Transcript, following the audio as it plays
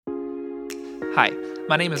Hi,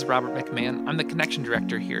 my name is Robert McMahon. I'm the Connection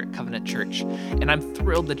Director here at Covenant Church, and I'm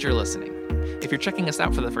thrilled that you're listening. If you're checking us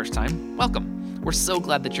out for the first time, welcome. We're so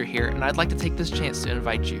glad that you're here, and I'd like to take this chance to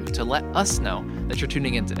invite you to let us know that you're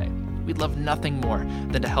tuning in today. We'd love nothing more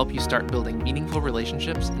than to help you start building meaningful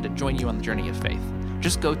relationships and to join you on the journey of faith.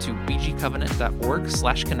 Just go to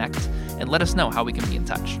bgcovenant.org/connect and let us know how we can be in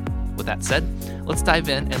touch. With that said, let's dive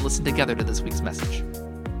in and listen together to this week's message.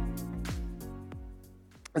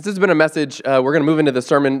 This has been a message, we're going to move into the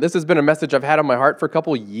sermon. This has been a message I've had on my heart for a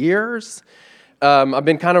couple years. I've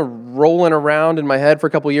been kind of rolling around in my head for a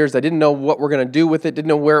couple years. I didn't know what we're going to do with it, didn't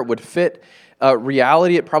know where it would fit.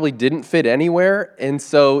 Reality, it probably didn't fit anywhere. And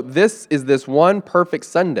so this is this one perfect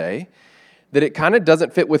Sunday that it kind of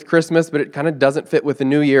doesn't fit with Christmas, but it kind of doesn't fit with the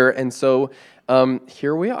New Year. And so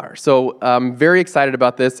here we are. So I'm very excited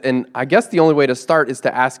about this. And I guess the only way to start is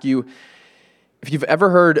to ask you if you've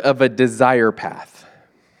ever heard of a desire path.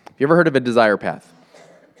 You ever heard of a desire path?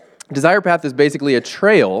 Desire path is basically a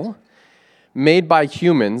trail made by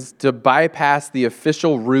humans to bypass the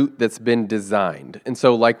official route that's been designed. And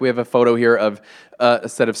so like we have a photo here of a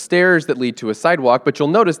set of stairs that lead to a sidewalk, but you'll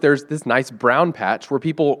notice there's this nice brown patch where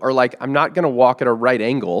people are like, I'm not going to walk at a right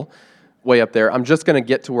angle way up there. I'm just going to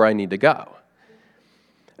get to where I need to go.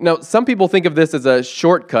 Now, some people think of this as a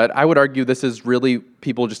shortcut. I would argue this is really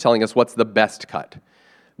people just telling us what's the best cut.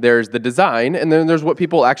 There's the design, and then there's what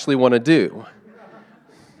people actually want to do.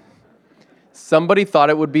 Somebody thought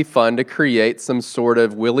it would be fun to create some sort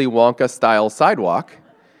of Willy Wonka-style sidewalk,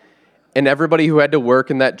 and everybody who had to work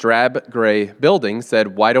in that drab gray building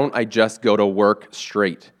said, why don't I just go to work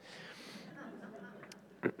straight?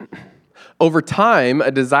 Over time, a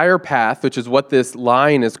desire path, which is what this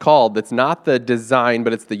line is called, that's not the design,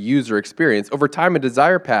 but it's the user experience. Over time, a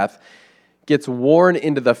desire path gets worn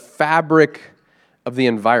into the fabric of the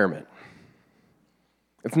environment.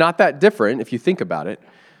 It's not that different, if you think about it,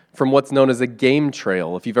 from what's known as a game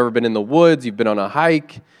trail. If you've ever been in the woods, you've been on a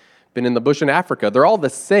hike, been in the bush in Africa, they're all the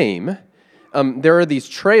same. There are these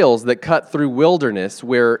trails that cut through wilderness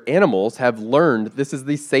where animals have learned this is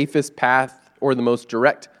the safest path or the most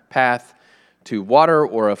direct path to water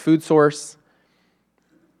or a food source.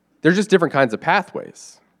 They're just different kinds of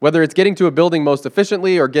pathways. Whether it's getting to a building most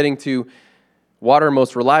efficiently or getting to water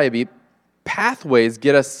most reliably, pathways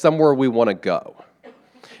get us somewhere we want to go.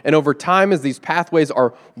 And over time, as these pathways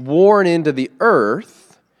are worn into the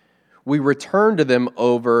earth, we return to them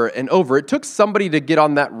over and over. It took somebody to get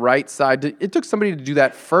on that right side. It took somebody to do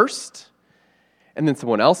that first, and then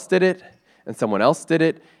someone else did it, and someone else did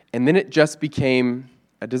it, and then it just became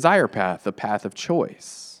a desire path, a path of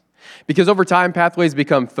choice. Because over time, pathways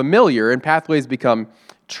become familiar, and pathways become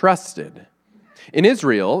trusted. In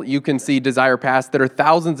Israel, you can see desire paths that are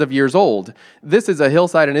thousands of years old. This is a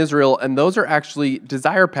hillside in Israel, and those are actually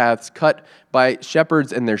desire paths cut by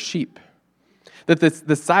shepherds and their sheep. That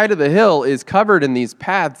the side of the hill is covered in these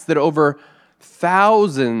paths that over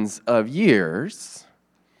thousands of years,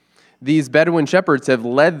 these Bedouin shepherds have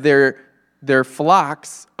led their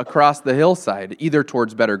flocks across the hillside, either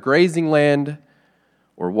towards better grazing land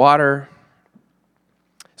or water.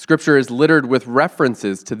 Scripture is littered with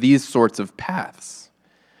references to these sorts of paths.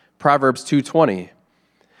 Proverbs 2:20,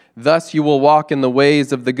 thus you will walk in the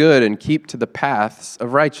ways of the good and keep to the paths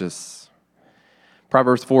of righteous.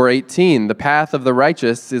 Proverbs 4:18, the path of the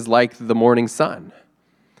righteous is like the morning sun,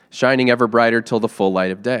 shining ever brighter till the full light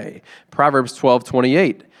of day. Proverbs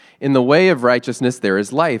 12:28, in the way of righteousness there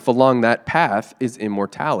is life, along that path is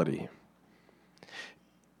immortality.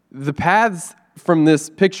 The paths from this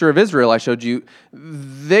picture of Israel I showed you,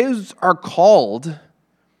 those are called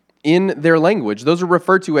in their language. Those are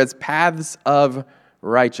referred to as paths of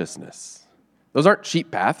righteousness. Those aren't sheep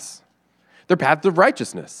paths. They're paths of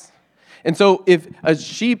righteousness. And so if a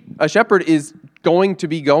shepherd is going to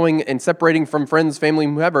be going and separating from friends, family,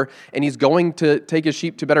 whoever, and he's going to take his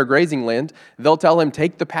sheep to better grazing land, they'll tell him,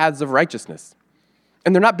 take the paths of righteousness.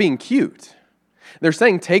 And they're not being cute. They're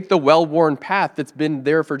saying, take the well-worn path that's been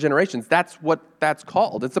there for generations. That's what that's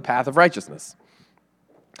called. It's a path of righteousness.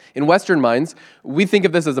 In Western minds, we think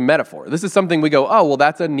of this as a metaphor. This is something we go, oh, well,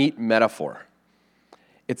 that's a neat metaphor.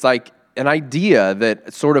 It's like an idea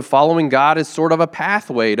that sort of following God is sort of a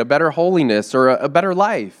pathway to better holiness or a better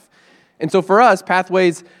life. And so for us,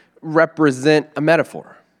 pathways represent a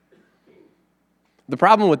metaphor. The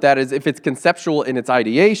problem with that is if it's conceptual in its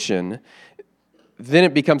ideation, then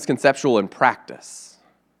it becomes conceptual in practice.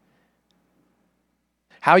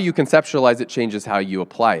 How you conceptualize it changes how you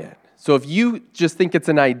apply it. So if you just think it's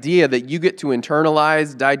an idea that you get to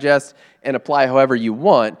internalize, digest, and apply however you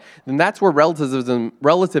want, then that's where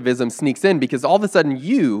relativism sneaks in, because all of a sudden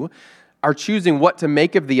you are choosing what to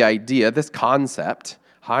make of the idea, this concept,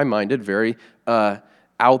 high-minded, very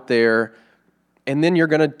out there, and then you're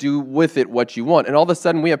going to do with it what you want. And all of a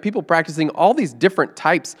sudden, we have people practicing all these different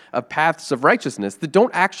types of paths of righteousness that don't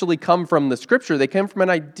actually come from the Scripture. They come from an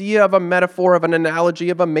idea of a metaphor, of an analogy,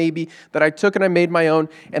 of a maybe that I took and I made my own,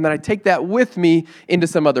 and then I take that with me into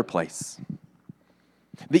some other place.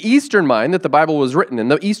 The Eastern mind that the Bible was written in,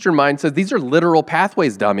 the Eastern mind says, these are literal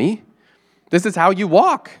pathways, dummy. This is how you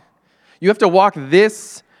walk. You have to walk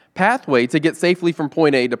this pathway to get safely from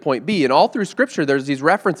point A to point B. And all through Scripture, there's these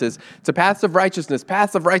references to paths of righteousness,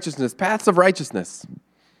 paths of righteousness, paths of righteousness.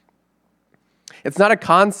 It's not a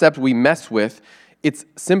concept we mess with. It's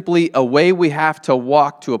simply a way we have to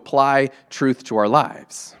walk to apply truth to our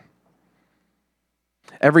lives.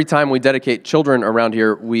 Every time we dedicate children around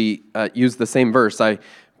here, we use the same verse. I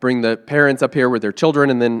bring the parents up here with their children,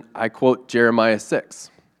 and then I quote Jeremiah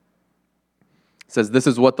 6. It says, "This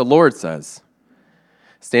is what the Lord says.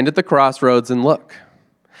 Stand at the crossroads and look.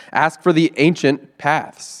 Ask for the ancient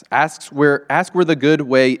paths. Ask where the good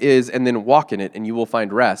way is, and then walk in it, and you will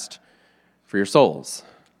find rest for your souls."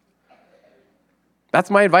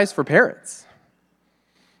 That's my advice for parents.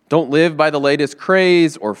 Don't live by the latest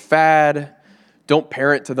craze or fad. Don't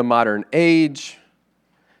parent to the modern age.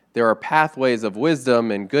 There are pathways of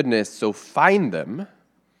wisdom and goodness, so find them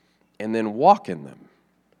and then walk in them.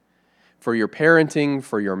 For your parenting,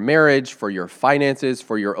 for your marriage, for your finances,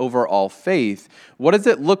 for your overall faith, what does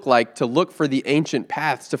it look like to look for the ancient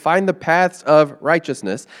paths, to find the paths of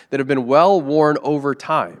righteousness that have been well worn over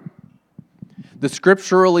time? The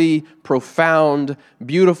scripturally profound,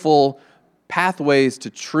 beautiful pathways to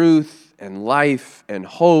truth and life and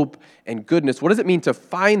hope and goodness. What does it mean to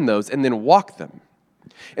find those and then walk them?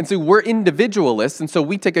 And so we're individualists, and so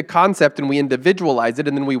we take a concept and we individualize it,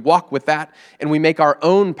 and then we walk with that, and we make our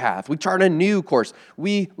own path. We chart a new course.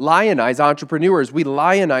 We lionize entrepreneurs. We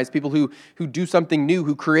lionize people who do something new,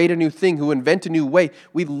 who create a new thing, who invent a new way.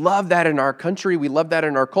 We love that in our country. We love that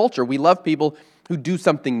in our culture. We love people who do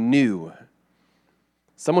something new.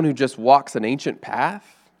 Someone who just walks an ancient path?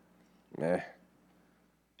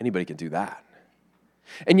 Anybody can do that.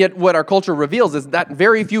 And yet what our culture reveals is that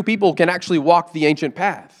very few people can actually walk the ancient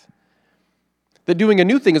path. That doing a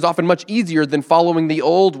new thing is often much easier than following the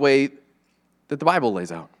old way that the Bible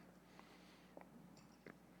lays out.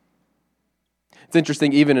 It's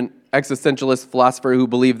interesting, even an existentialist philosopher who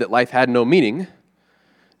believed that life had no meaning,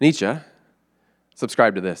 Nietzsche,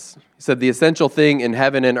 subscribed to this. He said, "The essential thing in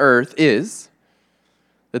heaven and earth is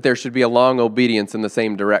that there should be a long obedience in the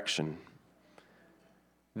same direction.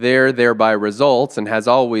 Thereby results, and has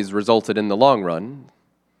always resulted in the long run,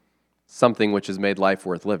 something which has made life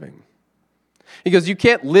worth living." He goes, you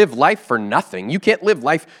can't live life for nothing. You can't live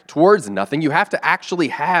life towards nothing. You have to actually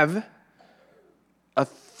have a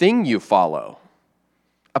thing you follow,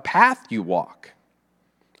 a path you walk.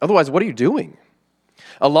 Otherwise, what are you doing?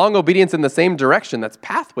 A long obedience in the same direction, that's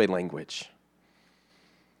pathway language.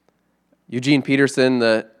 Eugene Peterson,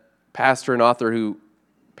 the pastor and author who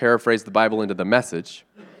paraphrased the Bible into the Message,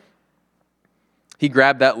 he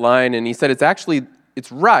grabbed that line and he said,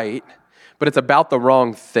 it's right, but it's about the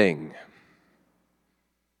wrong thing.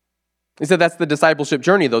 He said that's the discipleship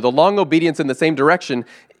journey, though. The long obedience in the same direction,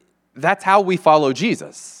 that's how we follow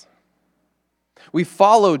Jesus. We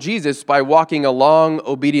follow Jesus by walking a long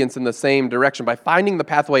obedience in the same direction, by finding the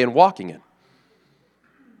pathway and walking it.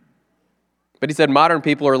 But he said modern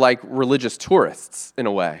people are like religious tourists in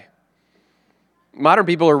a way. Modern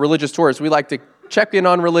people are religious tourists. We like to check in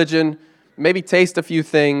on religion, maybe taste a few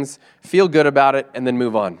things, feel good about it, and then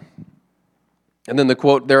move on. And then the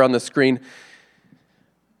quote there on the screen,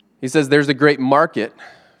 he says, "There's a great market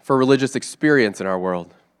for religious experience in our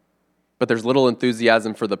world, but there's little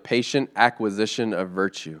enthusiasm for the patient acquisition of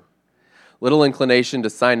virtue, little inclination to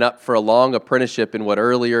sign up for a long apprenticeship in what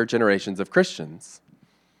earlier generations of Christians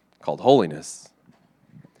called holiness."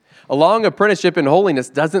 A long apprenticeship in holiness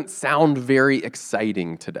doesn't sound very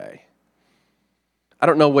exciting today. I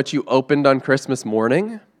don't know what you opened on Christmas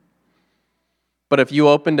morning, but if you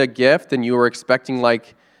opened a gift and you were expecting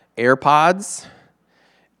like AirPods,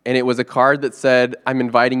 and it was a card that said, "I'm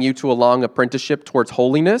inviting you to a long apprenticeship towards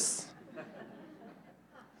holiness."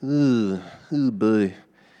 Ooh, boy.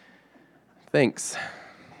 Thanks.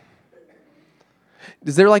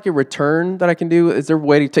 Is there like a return that I can do? Is there a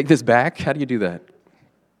way to take this back? How do you do that?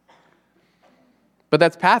 But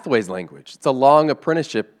that's pathways language. It's a long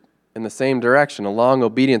apprenticeship in the same direction, a long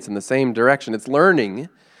obedience in the same direction. It's learning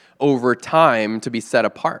over time to be set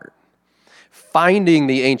apart. Finding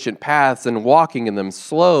the ancient paths and walking in them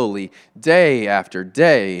slowly, day after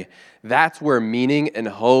day. That's where meaning and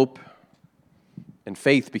hope and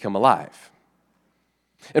faith become alive.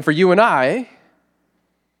 And for you and I,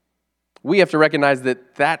 we have to recognize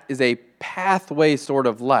that that is a pathway sort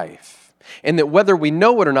of life. And that whether we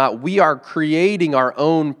know it or not, we are creating our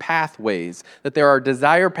own pathways. That there are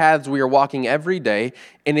desire paths we are walking every day,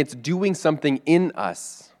 and it's doing something in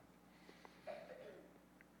us.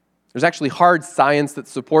 There's actually hard science that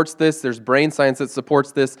supports this. There's brain science that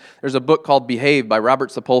supports this. There's a book called Behave by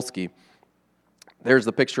Robert Sapolsky. There's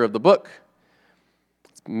the picture of the book.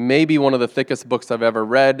 It's maybe one of the thickest books I've ever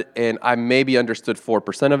read, and I maybe understood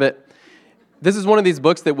 4% of it. This is one of these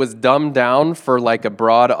books that was dumbed down for like a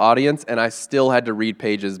broad audience, and I still had to read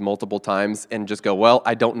pages multiple times and just go, well,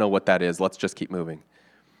 I don't know what that is. Let's just keep moving.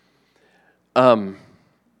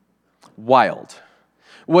 Wild.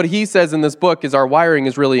 What he says in this book is our wiring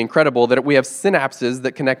is really incredible, that we have synapses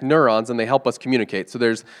that connect neurons and they help us communicate. So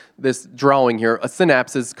there's this drawing here. A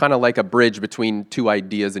synapse is kind of like a bridge between two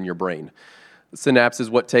ideas in your brain. The synapse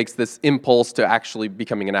is what takes this impulse to actually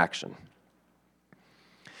becoming an action.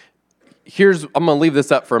 I'm going to leave this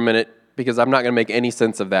up for a minute because I'm not going to make any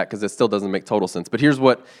sense of that because it still doesn't make total sense. But here's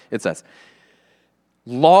what it says.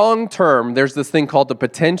 Long term, there's this thing called the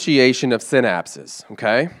potentiation of synapses,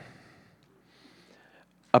 okay?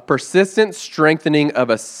 A persistent strengthening of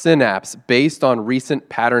a synapse based on recent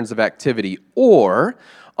patterns of activity or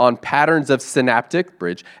on patterns of synaptic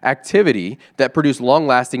bridge activity that produce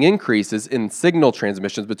long-lasting increases in signal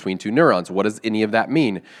transmissions between two neurons. What does any of that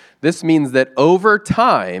mean? This means that over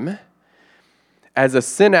time, as a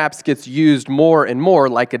synapse gets used more and more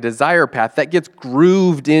like a desire path, that gets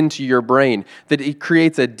grooved into your brain, that it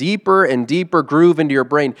creates a deeper and deeper groove into your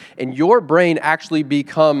brain, and your brain actually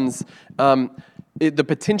becomes, the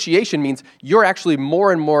potentiation means you're actually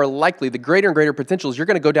more and more likely, the greater and greater potential is you're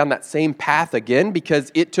going to go down that same path again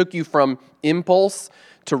because it took you from impulse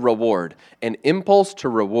to reward, and impulse to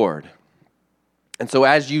reward. And so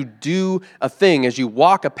as you do a thing, as you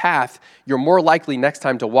walk a path, you're more likely next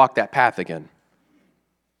time to walk that path again.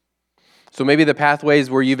 So maybe the pathways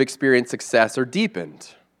where you've experienced success are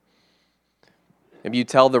deepened. Maybe you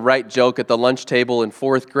tell the right joke at the lunch table in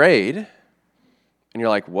 4th grade, and you're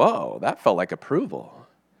like, whoa, that felt like approval.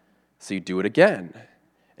 So you do it again,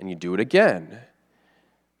 and you do it again,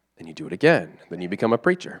 and you do it again. Then you become a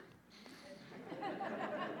preacher.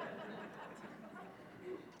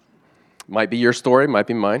 Might be your story, might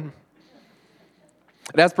be mine.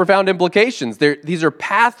 It has profound implications. These are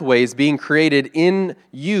pathways being created in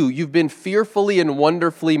you. You've been fearfully and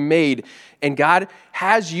wonderfully made, and God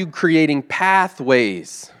has you creating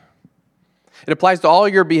pathways. It applies to all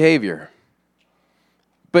your behavior.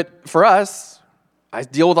 But for us, I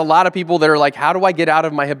deal with a lot of people that are like, how do I get out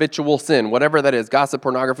of my habitual sin? Whatever that is, gossip,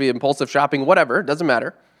 pornography, impulsive shopping, whatever, doesn't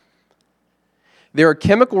matter. There are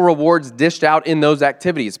chemical rewards dished out in those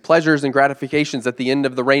activities, pleasures and gratifications at the end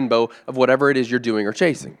of the rainbow of whatever it is you're doing or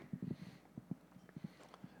chasing.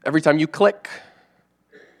 Every time you click,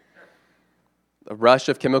 a rush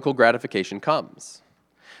of chemical gratification comes.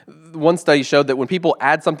 One study showed that when people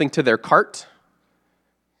add something to their cart,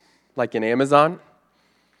 like in Amazon,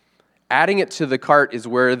 adding it to the cart is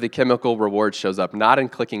where the chemical reward shows up, not in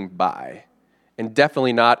clicking buy. And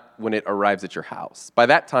definitely not when it arrives at your house. By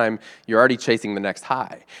that time, you're already chasing the next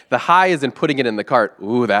high. The high is in putting it in the cart.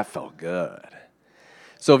 Ooh, that felt good.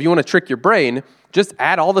 So if you want to trick your brain, just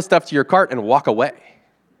add all the stuff to your cart and walk away.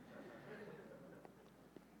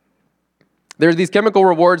 There's these chemical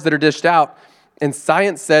rewards that are dished out, and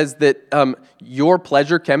science says that your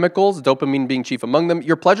pleasure chemicals, dopamine being chief among them,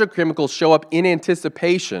 your pleasure chemicals show up in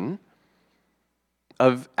anticipation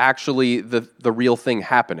of actually the real thing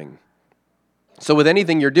happening. So with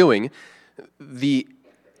anything you're doing, the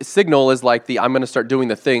signal is like I'm going to start doing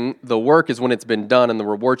the thing. The work is when it's been done and the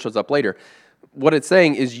reward shows up later. What it's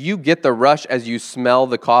saying is you get the rush as you smell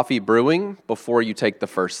the coffee brewing before you take the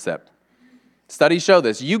first sip. Studies show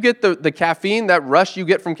this. You get the caffeine, that rush you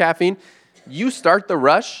get from caffeine, you start the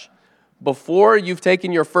rush before you've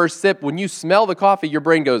taken your first sip. When you smell the coffee, your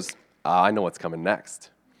brain goes, I know what's coming next.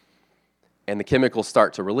 And the chemicals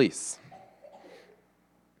start to release.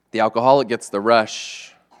 The alcoholic gets the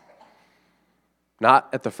rush, not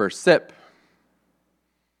at the first sip,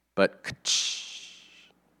 but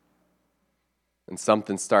and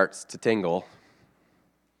something starts to tingle.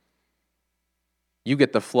 You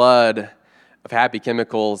get the flood of happy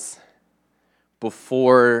chemicals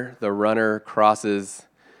before the runner crosses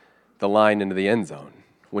the line into the end zone.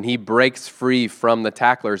 When he breaks free from the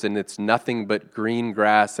tacklers and it's nothing but green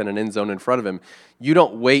grass and an end zone in front of him, you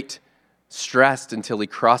don't wait stressed until he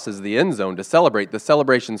crosses the end zone to celebrate. The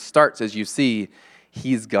celebration starts as you see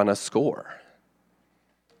he's gonna score.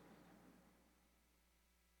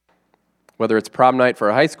 Whether it's prom night for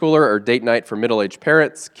a high schooler or date night for middle-aged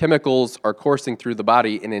parents, chemicals are coursing through the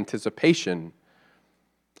body in anticipation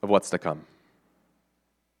of what's to come.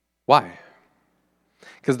 Why?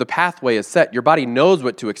 Because the pathway is set. Your body knows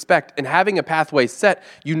what to expect, and having a pathway set,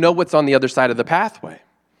 you know what's on the other side of the pathway.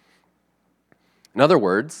 In other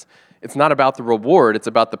words, it's not about the reward, it's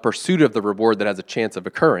about the pursuit of the reward that has a chance of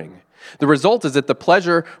occurring. The result is that the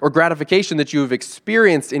pleasure or gratification that you have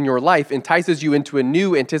experienced in your life entices you into a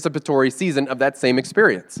new anticipatory season of that same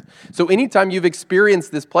experience. So anytime you've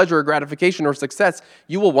experienced this pleasure or gratification or success,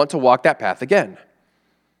 you will want to walk that path again.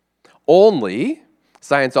 Only,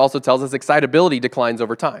 science also tells us excitability declines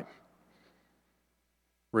over time.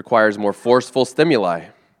 Requires more forceful stimuli.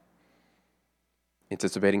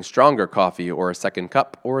 Anticipating stronger coffee or a second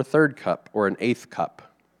cup or a third cup or an eighth cup.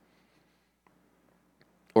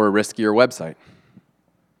 Or a riskier website.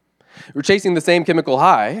 We're chasing the same chemical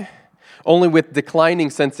high, only with declining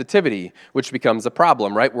sensitivity, which becomes a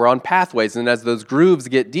problem, right? We're on pathways, and as those grooves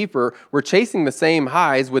get deeper, we're chasing the same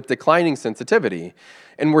highs with declining sensitivity.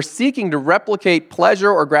 And we're seeking to replicate pleasure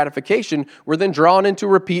or gratification. We're then drawn into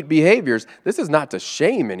repeat behaviors. This is not to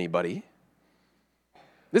shame anybody.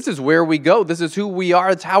 This is where we go. This is who we are.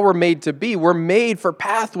 It's how we're made to be. We're made for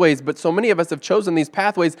pathways, but so many of us have chosen these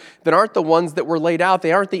pathways that aren't the ones that were laid out.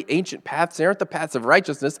 They aren't the ancient paths. They aren't the paths of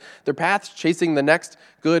righteousness. They're paths chasing the next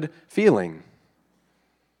good feeling.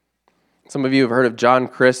 Some of you have heard of John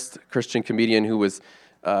Crist, Christian comedian who was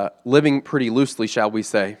living pretty loosely, shall we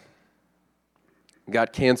say.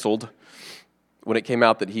 Got canceled when it came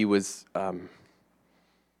out that he was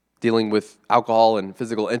dealing with alcohol and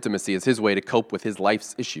physical intimacy as his way to cope with his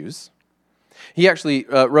life's issues. He actually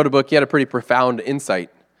wrote a book. He had a pretty profound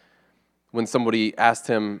insight when somebody asked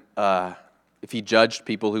him if he judged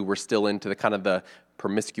people who were still into the kind of the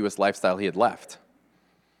promiscuous lifestyle he had left.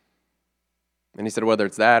 And he said, whether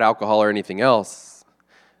it's that, alcohol, or anything else,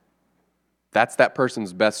 that's that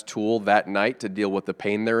person's best tool that night to deal with the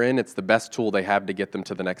pain they're in. It's the best tool they have to get them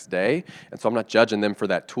to the next day. And so I'm not judging them for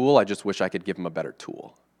that tool. I just wish I could give them a better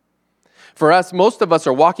tool. For us, most of us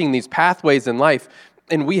are walking these pathways in life,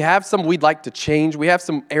 and we have some we'd like to change. We have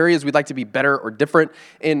some areas we'd like to be better or different.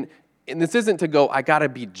 And this isn't to go, I got to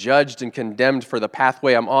be judged and condemned for the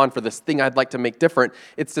pathway I'm on, for this thing I'd like to make different.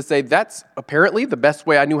 It's to say that's apparently the best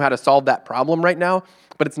way I knew how to solve that problem right now,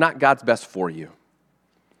 but it's not God's best for you.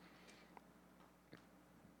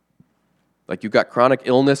 Like you've got chronic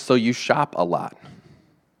illness, so you shop a lot.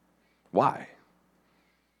 Why?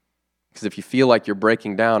 Because if you feel like you're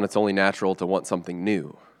breaking down, it's only natural to want something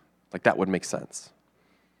new. Like that would make sense.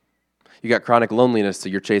 You got chronic loneliness, so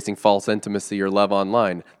you're chasing false intimacy or love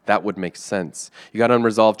online. That would make sense. You got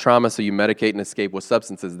unresolved trauma, so you medicate and escape with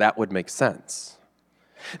substances. That would make sense.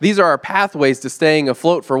 These are our pathways to staying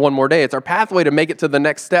afloat for one more day. It's our pathway to make it to the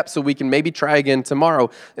next step so we can maybe try again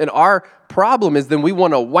tomorrow. And our problem is then we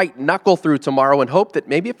want to white knuckle through tomorrow and hope that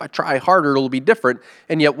maybe if I try harder, it'll be different.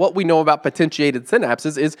 And yet what we know about potentiated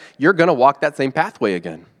synapses is you're going to walk that same pathway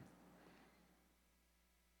again.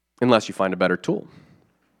 Unless you find a better tool.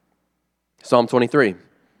 Psalm 23.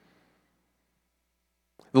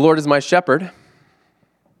 The Lord is my shepherd.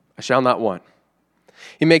 I shall not want.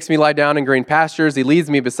 He makes me lie down in green pastures. He leads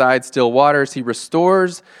me beside still waters. He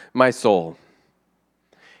restores my soul.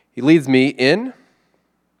 He leads me in.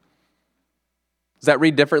 Does that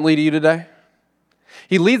read differently to you today?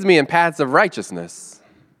 He leads me in paths of righteousness.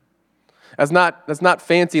 That's not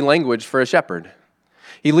fancy language for a shepherd.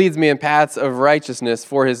 He leads me in paths of righteousness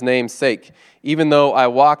for his name's sake. Even though I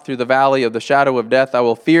walk through the valley of the shadow of death, I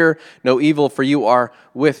will fear no evil, for you are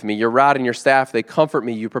with me. Your rod and your staff, they comfort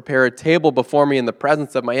me. You prepare a table before me in the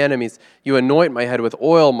presence of my enemies. You anoint my head with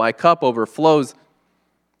oil. My cup overflows.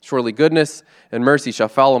 Surely goodness and mercy shall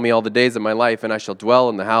follow me all the days of my life, and I shall dwell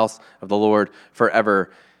in the house of the Lord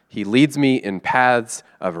forever. He leads me in paths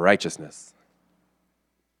of righteousness.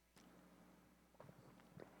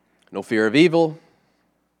 No fear of evil.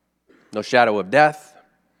 No shadow of death.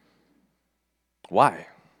 Why?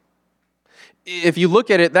 If you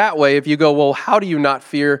look at it that way, if you go, well, how do you not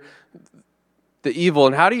fear the evil,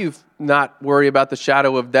 and how do you not worry about the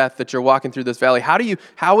shadow of death that you're walking through this valley?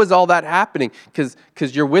 How is all that happening? Because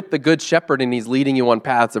you're with the good shepherd and he's leading you on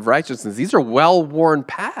paths of righteousness. These are well-worn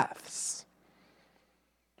paths.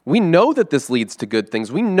 We know that this leads to good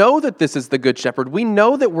things. We know that this is the good shepherd. We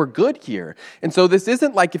know that we're good here. And so this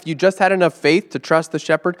isn't like if you just had enough faith to trust the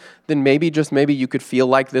shepherd, then maybe you could feel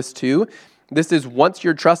like this too. This is once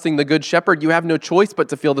you're trusting the good shepherd, you have no choice but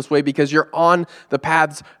to feel this way because you're on the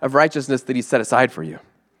paths of righteousness that he set aside for you.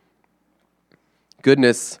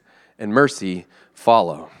 Goodness and mercy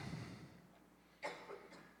follow.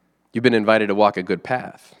 You've been invited to walk a good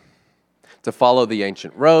path. to follow the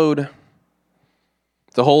ancient road,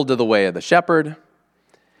 to hold to the way of the shepherd,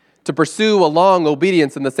 to pursue a long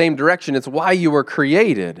obedience in the same direction. It's why you were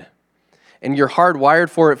created. And you're hardwired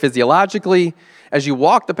for it physiologically. As you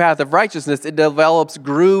walk the path of righteousness, it develops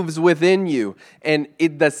grooves within you. And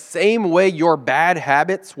the same way your bad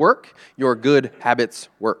habits work, your good habits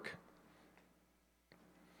work.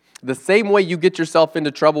 The same way you get yourself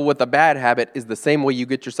into trouble with a bad habit is the same way you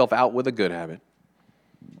get yourself out with a good habit.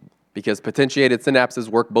 Because potentiated synapses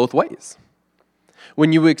work both ways.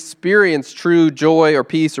 When you experience true joy or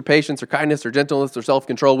peace or patience or kindness or gentleness or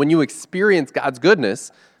self-control, when you experience God's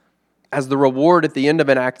goodness as the reward at the end of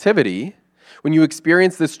an activity, when you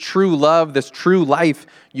experience this true love, this true life,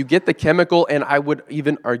 you get the chemical and I would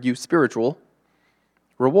even argue spiritual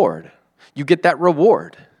reward. You get that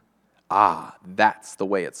reward. That's the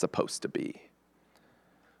way it's supposed to be.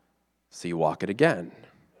 So you walk it again,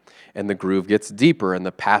 and the groove gets deeper and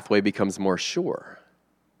the pathway becomes more sure.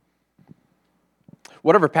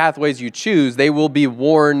 Whatever pathways you choose, they will be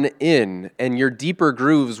worn in, and your deeper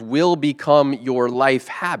grooves will become your life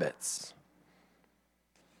habits.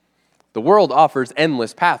 The world offers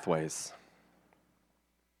endless pathways.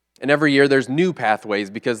 And every year there's new pathways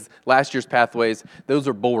because last year's pathways, those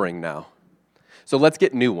are boring now. So let's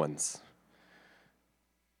get new ones.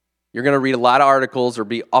 You're going to read a lot of articles or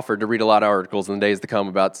be offered to read a lot of articles in the days to come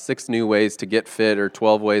about 6 new ways to get fit or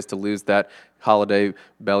 12 ways to lose that holiday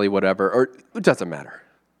belly, whatever, or it doesn't matter.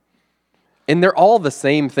 And they're all the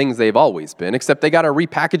same things they've always been, except they got to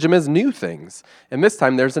repackage them as new things. And this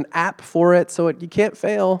time there's an app for it, so you can't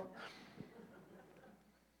fail.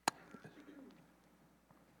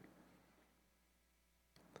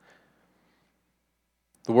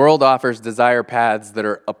 The world offers desire paths that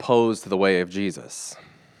are opposed to the way of Jesus.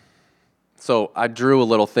 So I drew a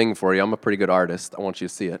little thing for you. I'm a pretty good artist. I want you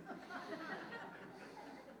to see it.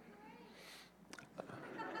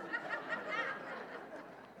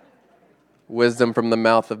 Wisdom from the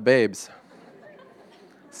mouth of babes.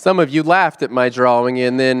 Some of you laughed at my drawing,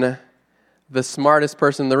 and then the smartest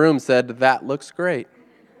person in the room said, "That looks great."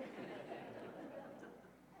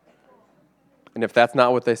 And if that's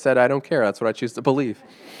not what they said, I don't care. That's what I choose to believe.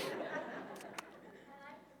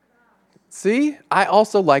 See, I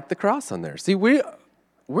also like the cross on there. See, we're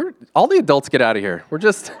all the adults get out of here. We're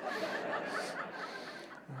just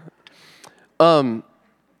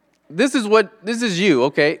this is you,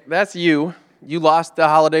 okay? That's you. You lost the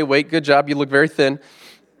holiday weight. Good job. You look very thin.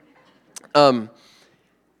 The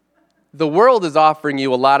world is offering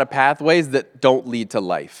you a lot of pathways that don't lead to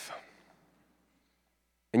life.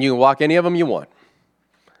 And you can walk any of them you want.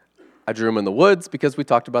 I drew them in the woods because we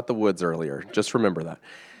talked about the woods earlier. Just remember that.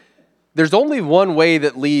 There's only one way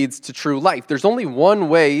that leads to true life. There's only one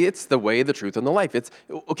way. It's the way, the truth, and the life.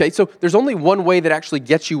 So there's only one way that actually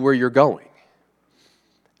gets you where you're going.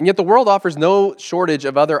 And yet the world offers no shortage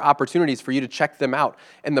of other opportunities for you to check them out.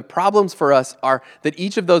 And the problems for us are that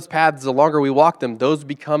each of those paths, the longer we walk them, those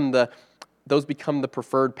become the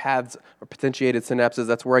preferred paths or potentiated synapses.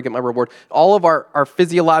 That's where I get my reward. All of our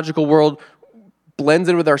physiological world blends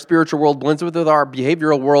in with our spiritual world, blends in with our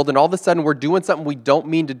behavioral world, and all of a sudden we're doing something we don't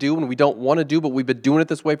mean to do and we don't want to do, but we've been doing it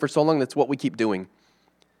this way for so long, that's what we keep doing.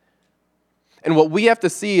 And what we have to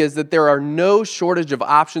see is that there are no shortage of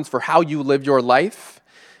options for how you live your life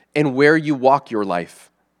and where you walk your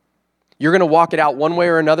life. You're going to walk it out one way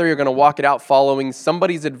or another. You're going to walk it out following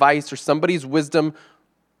somebody's advice or somebody's wisdom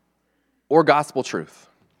or gospel truth.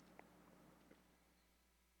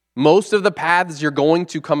 Most of the paths you're going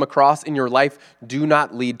to come across in your life do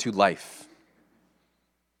not lead to life.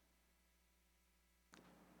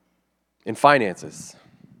 In finances,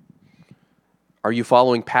 are you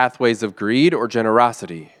following pathways of greed or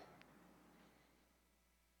generosity?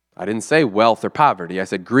 I didn't say wealth or poverty. I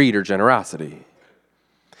said greed or generosity.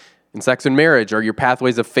 In sex and marriage, are your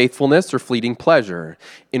pathways of faithfulness or fleeting pleasure?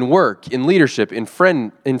 In work, in leadership, in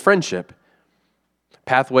friendship,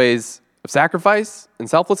 pathways of sacrifice and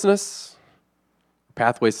selflessness,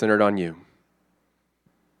 pathways centered on you.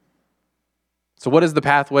 So what is the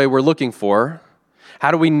pathway we're looking for?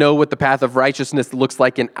 How do we know what the path of righteousness looks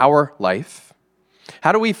like in our life?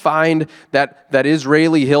 How do we find that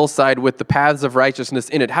Israeli hillside with the paths of righteousness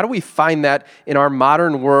in it? How do we find that in our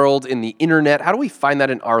modern world, in the internet? How do we find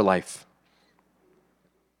that in our life?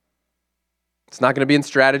 It's not going to be in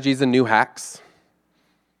strategies and new hacks.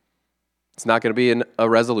 It's not going to be in a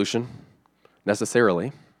resolution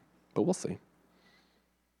necessarily, but we'll see.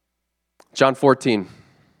 John 14.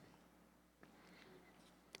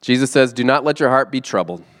 Jesus says, "Do not let your heart be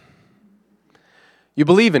troubled. You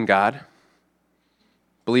believe in God.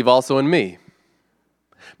 Believe also in me.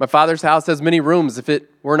 My Father's house has many rooms. If it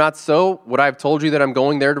were not so, would I have told you that I'm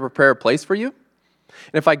going there to prepare a place for you?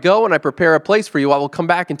 And if I go and I prepare a place for you, I will come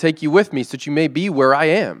back and take you with me so that you may be where I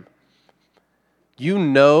am. You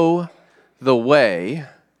know the way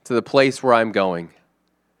to the place where I'm going.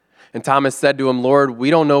 And Thomas said to him, Lord, we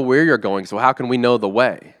don't know where you're going, so how can we know the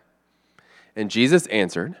way? And Jesus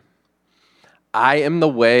answered, I am the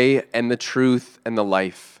way and the truth and the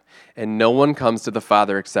life, and no one comes to the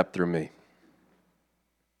Father except through me.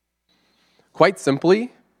 Quite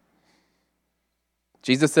simply,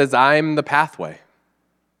 Jesus says, I'm the pathway.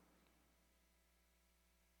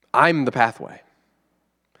 I'm the pathway.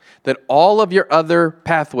 That all of your other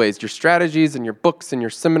pathways, your strategies and your books and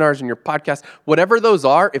your seminars and your podcasts, whatever those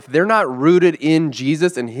are, if they're not rooted in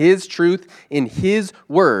Jesus and His truth, in His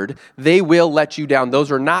word, they will let you down.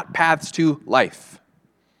 Those are not paths to life.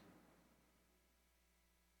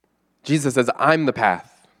 Jesus says, I'm the path.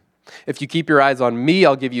 If you keep your eyes on me,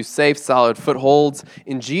 I'll give you safe, solid footholds.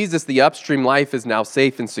 In Jesus, the upstream life is now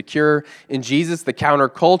safe and secure. In Jesus, the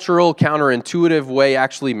countercultural, counterintuitive way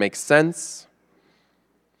actually makes sense.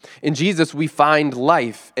 In Jesus, we find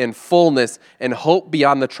life and fullness and hope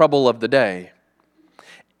beyond the trouble of the day.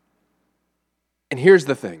 And here's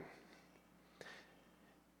the thing.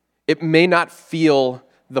 It may not feel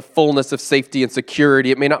the fullness of safety and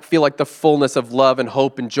security. It may not feel like the fullness of love and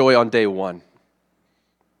hope and joy on day one.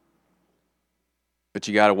 But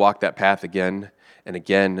you got to walk that path again and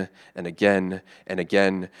again and again and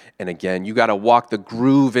again and again. You got to walk the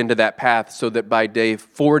groove into that path so that by day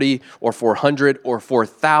 40 or 400 or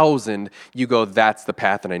 4,000, you go, that's the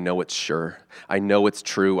path and I know it's sure. I know it's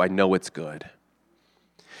true. I know it's good.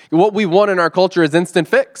 What we want in our culture is instant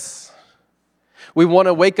fix. We want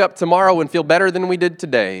to wake up tomorrow and feel better than we did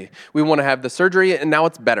today. We want to have the surgery and now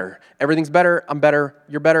it's better. Everything's better. I'm better.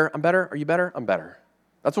 You're better. I'm better. Are you better? I'm better.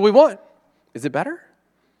 That's what we want. Is it better?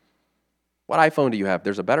 What iPhone do you have?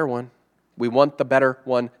 There's a better one. We want the better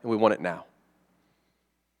one, and we want it now.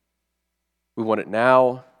 We want it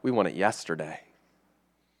now. We want it yesterday.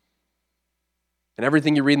 And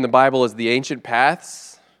everything you read in the Bible is the ancient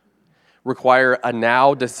paths require a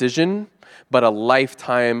now decision, but a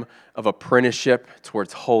lifetime of apprenticeship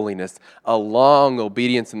towards holiness, a long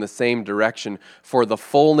obedience in the same direction for the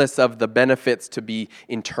fullness of the benefits to be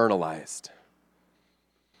internalized.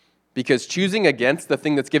 Because choosing against the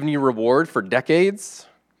thing that's given you reward for decades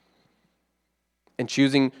and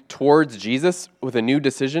choosing towards Jesus with a new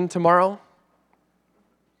decision tomorrow,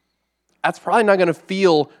 that's probably not going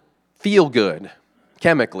to feel good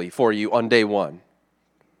chemically for you on day one.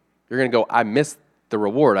 You're going to go, I missed the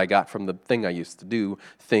reward I got from the thing I used to do,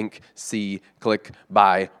 think, see, click,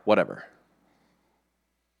 buy, whatever.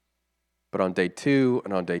 But on day 2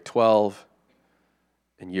 and on day 12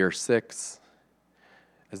 and year 6,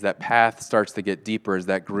 as that path starts to get deeper, as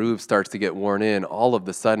that groove starts to get worn in, all of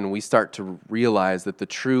a sudden we start to realize that the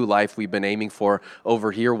true life we've been aiming for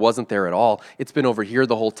over here wasn't there at all. It's been over here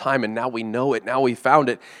the whole time, and now we know it. Now we found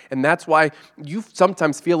it. And that's why you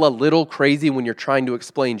sometimes feel a little crazy when you're trying to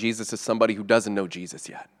explain Jesus to somebody who doesn't know Jesus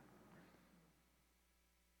yet.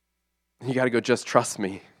 You got to go, just trust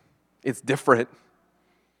me. It's different.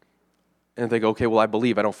 And they go, okay, well, I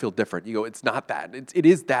believe. I don't feel different. You go, it's not that. It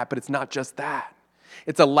is that, but it's not just that.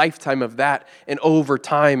 It's a lifetime of that, and over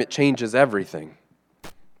time, it changes everything.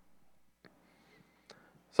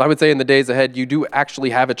 So I would say in the days ahead, you do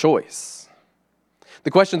actually have a choice. The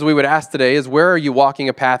questions we would ask today is, where are you walking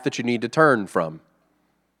a path that you need to turn from?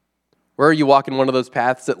 Where are you walking one of those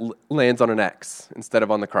paths that lands on an X instead of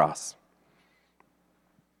on the cross?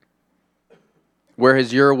 Where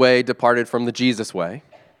has your way departed from the Jesus way?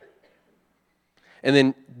 And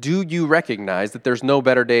then, do you recognize that there's no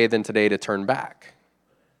better day than today to turn back?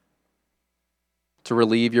 To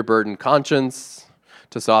relieve your burdened conscience,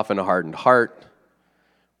 to soften a hardened heart,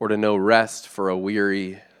 or to know rest for a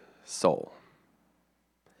weary soul.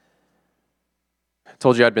 I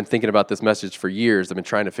told you I'd been thinking about this message for years. I've been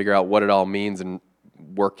trying to figure out what it all means and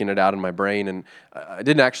working it out in my brain, and I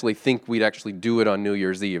didn't actually think we'd actually do it on New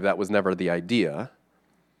Year's Eve. That was never the idea.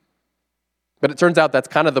 But it turns out that's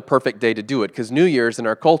kind of the perfect day to do it, because New Year's in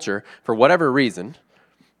our culture, for whatever reason,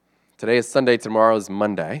 today is Sunday, tomorrow is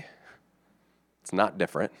Monday. It's not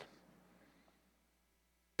different.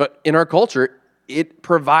 But in our culture, it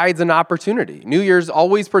provides an opportunity. New Year's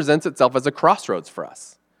always presents itself as a crossroads for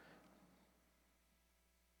us.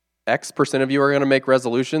 X% of you are going to make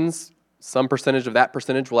resolutions. Some percentage of that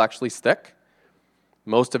percentage will actually stick.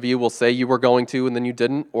 Most of you will say you were going to and then you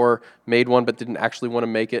didn't, or made one but didn't actually want to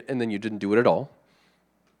make it and then you didn't do it at all.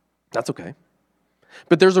 That's okay.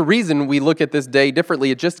 But there's a reason we look at this day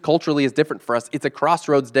differently. It just culturally is different for us. It's a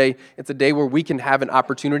crossroads day. It's a day where we can have an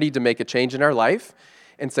opportunity to make a change in our life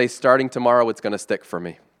and say, starting tomorrow, it's going to stick for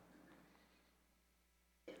me.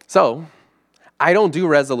 So, I don't do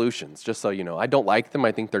resolutions, just so you know. I don't like them.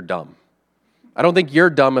 I think they're dumb. I don't think you're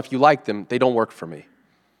dumb if you like them. They don't work for me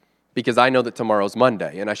because I know that tomorrow's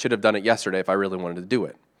Monday, and I should have done it yesterday if I really wanted to do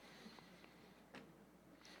it.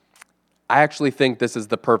 I actually think this is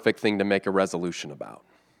the perfect thing to make a resolution about.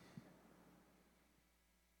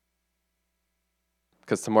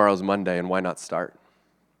 Because tomorrow's Monday, and why not start?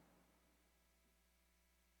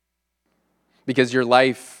 Because your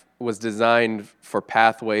life was designed for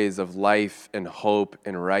pathways of life and hope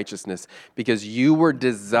and righteousness. Because you were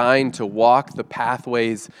designed to walk the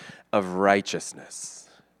pathways of righteousness.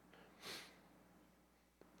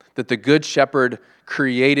 That the Good Shepherd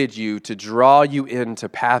created you to draw you into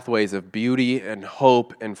pathways of beauty and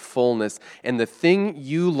hope and fullness. And the thing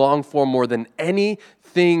you long for more than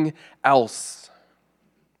anything else,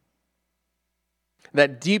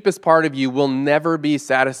 that deepest part of you will never be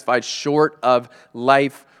satisfied short of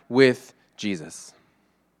life with Jesus.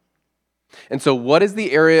 And so what is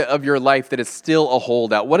the area of your life that is still a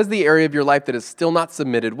holdout? What is the area of your life that is still not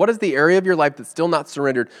submitted? What is the area of your life that's still not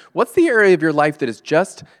surrendered? What's the area of your life that is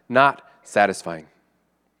just not satisfying?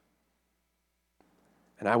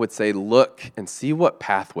 And I would say, look and see what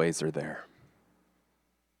pathways are there.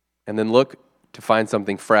 And then look to find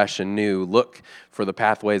something fresh and new. Look for the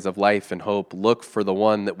pathways of life and hope. Look for the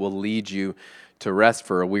one that will lead you to rest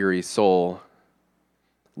for a weary soul.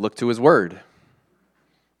 Look to His Word.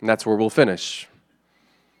 And that's where we'll finish.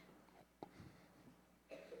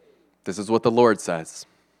 This is what the Lord says.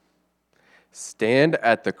 Stand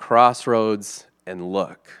at the crossroads and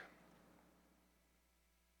look.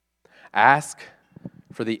 Ask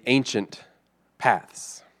for the ancient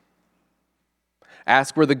paths.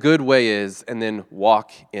 Ask where the good way is and then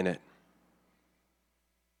walk in it.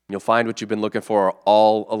 You'll find what you've been looking for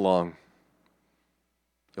all along.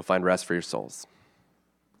 You'll find rest for your souls.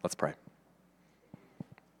 Let's pray.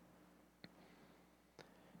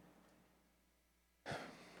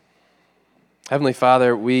 Heavenly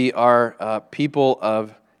Father, we are people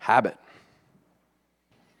of habit.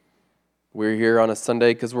 We're here on a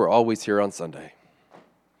Sunday because we're always here on Sunday.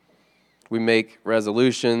 We make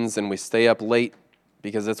resolutions and we stay up late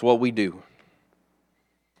because it's what we do.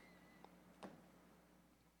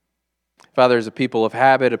 Father, as a people of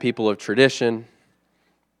habit, a people of tradition,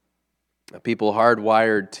 a people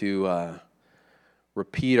hardwired to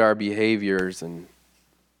repeat our behaviors and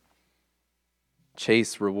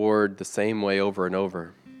chase reward the same way over and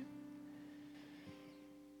over.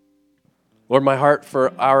 Lord, my heart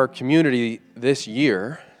for our community this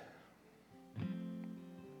year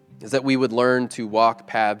is that we would learn to walk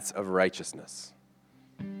paths of righteousness.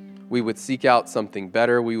 We would seek out something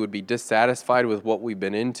better. We would be dissatisfied with what we've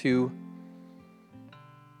been into.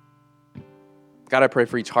 God, I pray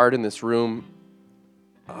for each heart in this room.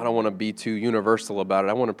 I don't want to be too universal about it.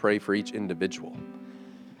 I want to pray for each individual.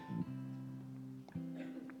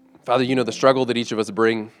 Father, you know the struggle that each of us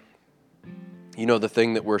bring. You know the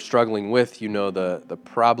thing that we're struggling with. You know the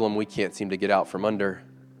problem we can't seem to get out from under.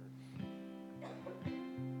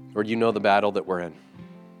 Lord, you know the battle that we're in.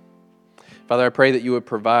 Father, I pray that you would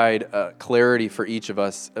provide clarity for each of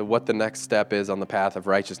us of what the next step is on the path of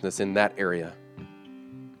righteousness in that area.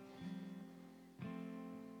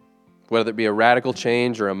 Whether it be a radical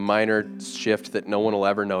change or a minor shift that no one will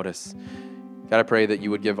ever notice. God, I pray that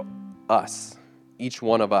you would give us, each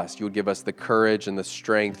one of us, you would give us the courage and the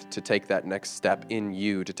strength to take that next step in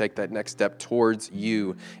you, to take that next step towards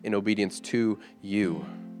you in obedience to you.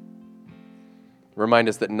 Remind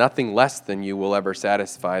us that nothing less than you will ever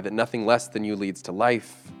satisfy, that nothing less than you leads to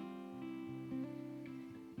life.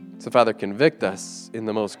 So, Father, convict us in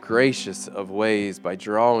the most gracious of ways by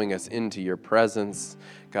drawing us into your presence.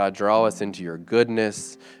 God, draw us into your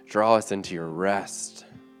goodness. Draw us into your rest.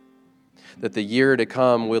 That the year to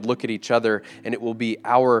come, we'll look at each other and it will be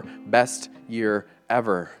our best year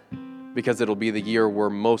ever because it'll be the year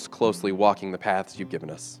we're most closely walking the paths you've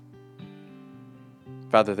given us.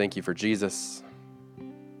 Father, thank you for Jesus.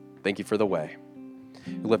 Thank you for the way.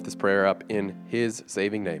 We lift this prayer up in his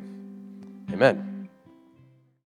saving name. Amen.